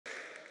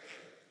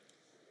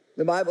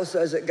The Bible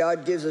says that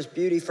God gives us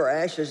beauty for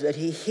ashes, that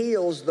he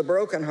heals the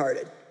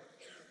brokenhearted.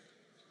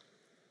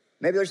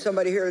 Maybe there's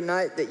somebody here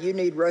tonight that you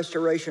need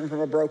restoration from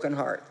a broken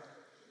heart.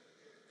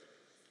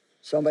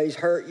 Somebody's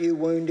hurt you,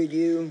 wounded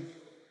you,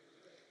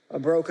 a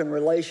broken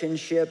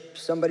relationship.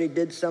 Somebody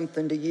did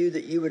something to you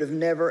that you would have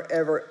never,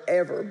 ever,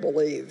 ever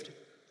believed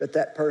that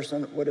that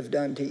person would have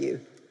done to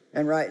you.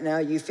 And right now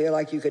you feel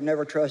like you could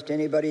never trust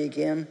anybody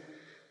again.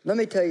 Let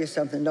me tell you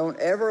something. Don't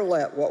ever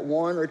let what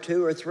 1 or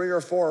 2 or 3 or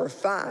 4 or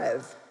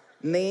 5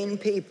 mean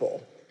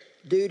people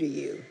do to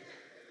you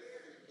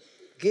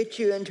get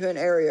you into an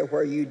area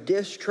where you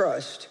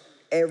distrust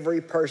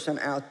every person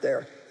out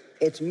there.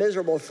 It's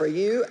miserable for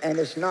you, and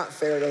it's not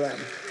fair to them.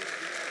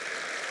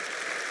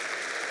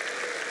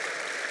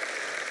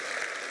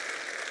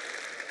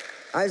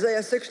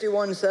 Isaiah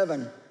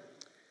 61:7.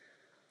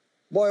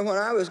 Boy, when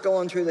I was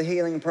going through the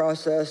healing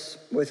process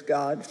with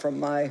God from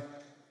my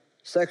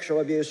sexual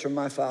abuse from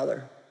my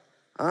father,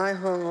 I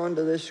hung on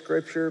to this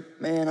scripture.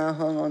 Man, I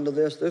hung on to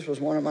this. This was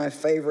one of my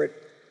favorite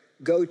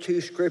go-to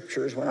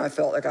scriptures when I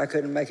felt like I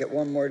couldn't make it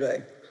one more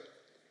day.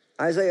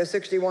 Isaiah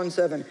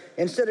 61:7.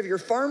 Instead of your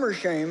farmer's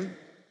shame,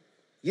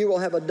 you will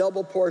have a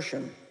double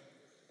portion.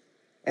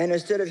 And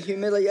instead of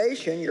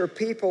humiliation, your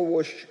people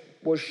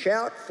will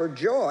shout for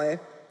joy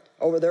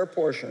over their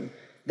portion.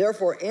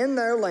 Therefore, in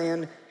their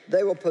land,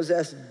 they will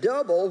possess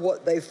double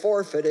what they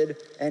forfeited,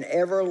 and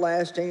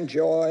everlasting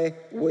joy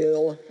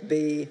will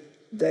be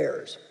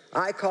theirs.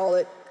 I call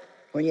it,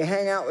 when you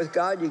hang out with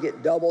God, you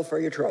get double for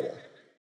your trouble.